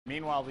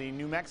Meanwhile, the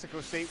New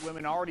Mexico State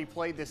women already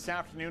played this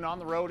afternoon on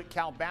the road at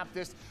Cal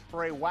Baptist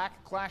for a WAC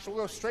clash. We'll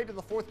go straight to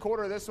the fourth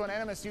quarter of this one.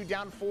 NMSU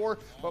down 4,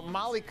 but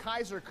Molly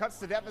Kaiser cuts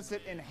the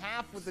deficit in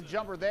half with the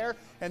jumper there.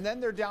 And then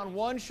they're down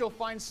 1. She'll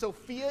find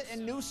Sophia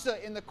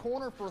Inusa in the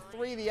corner for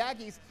 3. The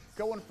Aggies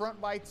go in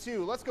front by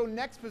 2. Let's go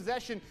next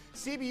possession.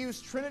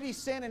 CBU's Trinity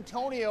San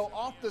Antonio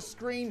off the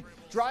screen,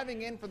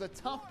 driving in for the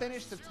tough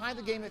finish to tie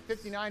the game at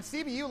 59.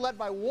 CBU led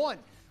by 1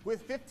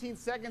 with 15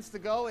 seconds to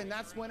go, and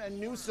that's when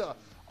Inusa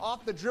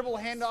off the dribble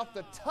handoff,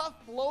 the tough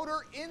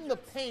floater in the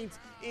paint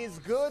is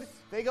good.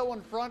 They go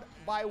in front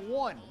by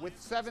 1 with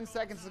 7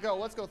 seconds to go.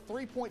 Let's go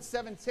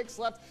 3.7 ticks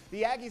left.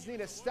 The Aggies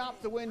need a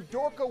stop to win.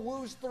 Dorka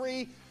Wu's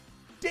 3,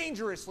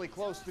 dangerously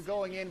close to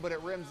going in, but it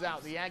rims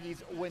out. The Aggies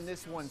win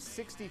this one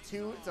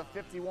 62-51.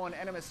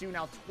 NMSU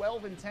now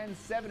 12-10,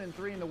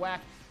 7-3 in the WAC.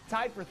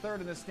 Tied for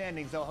 3rd in the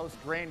standings. They'll host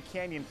Grand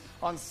Canyon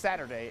on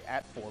Saturday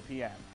at 4 p.m.